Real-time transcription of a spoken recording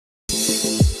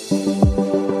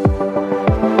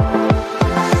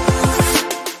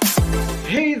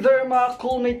mga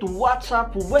coolmate, what's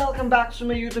up? Welcome back to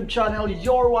my YouTube channel.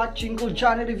 You're watching Cool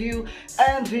Johnny Review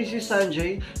and this is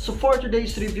Sanjay. So for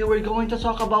today's review, we're going to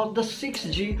talk about the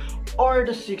 6G or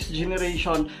the 6th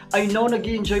generation. I know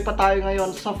nag-enjoy pa tayo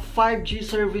ngayon sa 5G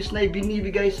service na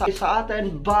ibinibigay sa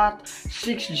atin, but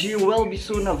 6G will be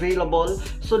soon available.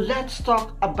 So let's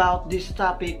talk about this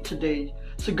topic today.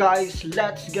 So guys,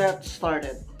 let's get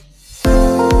started.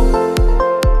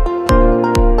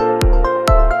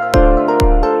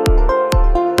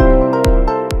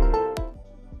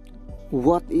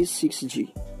 What is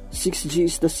 6G? 6G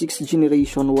is the 6th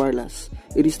generation wireless.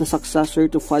 It is the successor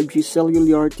to 5G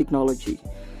cellular technology.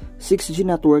 6G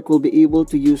network will be able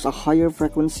to use a higher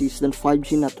frequencies than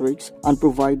 5G networks and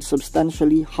provide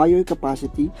substantially higher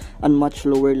capacity and much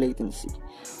lower latency.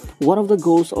 One of the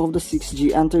goals of the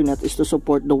 6G internet is to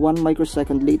support the 1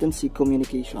 microsecond latency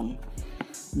communication.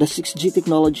 The 6G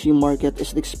technology market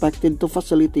is expected to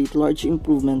facilitate large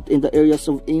improvement in the areas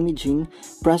of imaging,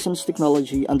 presence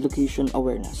technology, and location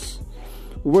awareness.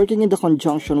 Working in the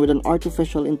conjunction with an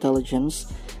artificial intelligence,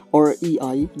 or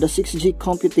AI, the 6G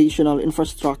computational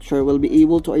infrastructure will be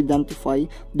able to identify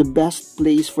the best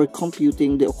place for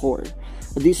computing the core.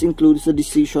 This includes the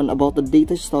decision about the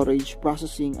data storage,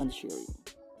 processing, and sharing.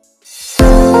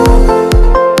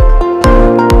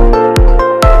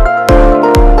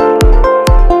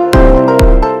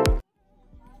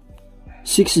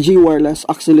 6G wireless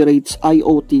accelerates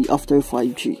IoT after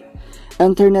 5G.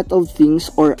 Internet of Things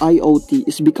or IoT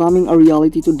is becoming a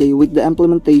reality today with the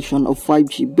implementation of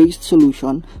 5G-based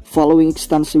solution following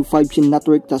extensive 5G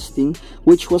network testing,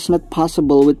 which was not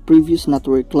possible with previous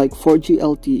network like 4G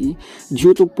LTE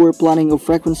due to poor planning of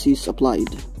frequencies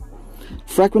applied.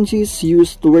 Frequencies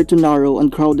used were too narrow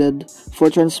and crowded for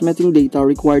transmitting data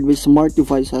required by smart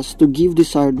devices to give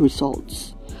desired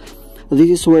results.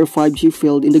 This is where 5G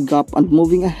filled in the gap, and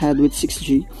moving ahead with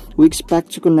 6G, we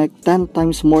expect to connect 10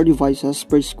 times more devices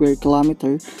per square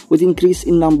kilometer with increase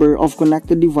in number of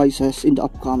connected devices in the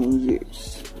upcoming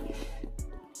years.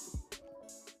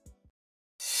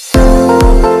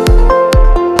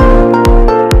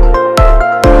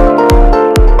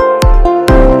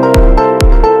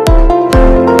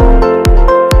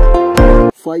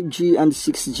 .5G and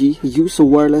 6G use a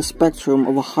wireless spectrum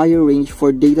of a higher range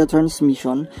for data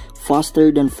transmission,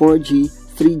 faster than 4G,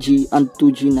 3G, and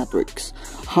 2G networks.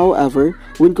 However,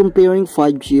 when comparing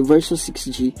 5G versus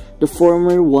 6G, the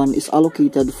former one is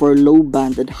allocated for low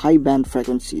band and high band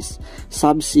frequencies,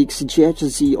 sub-6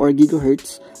 GHz or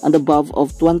GHz, and above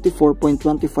of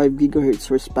 24.25 GHz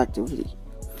respectively.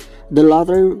 The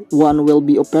latter one will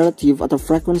be operative at a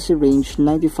frequency range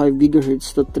 95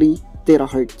 GHz to 3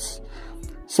 THz.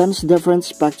 Since different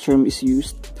spectrum is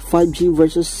used, 5G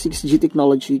versus 6G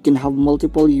technology can have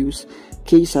multiple use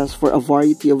cases for a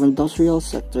variety of industrial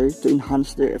sectors to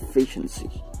enhance their efficiency.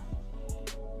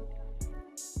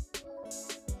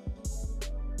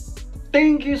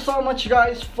 Thank you so much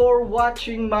guys for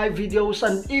watching my videos,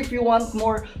 and if you want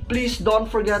more, please don't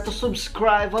forget to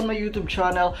subscribe on my YouTube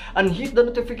channel and hit the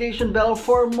notification bell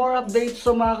for more updates.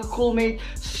 So mga coolmate,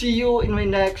 see you in my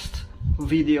next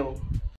video.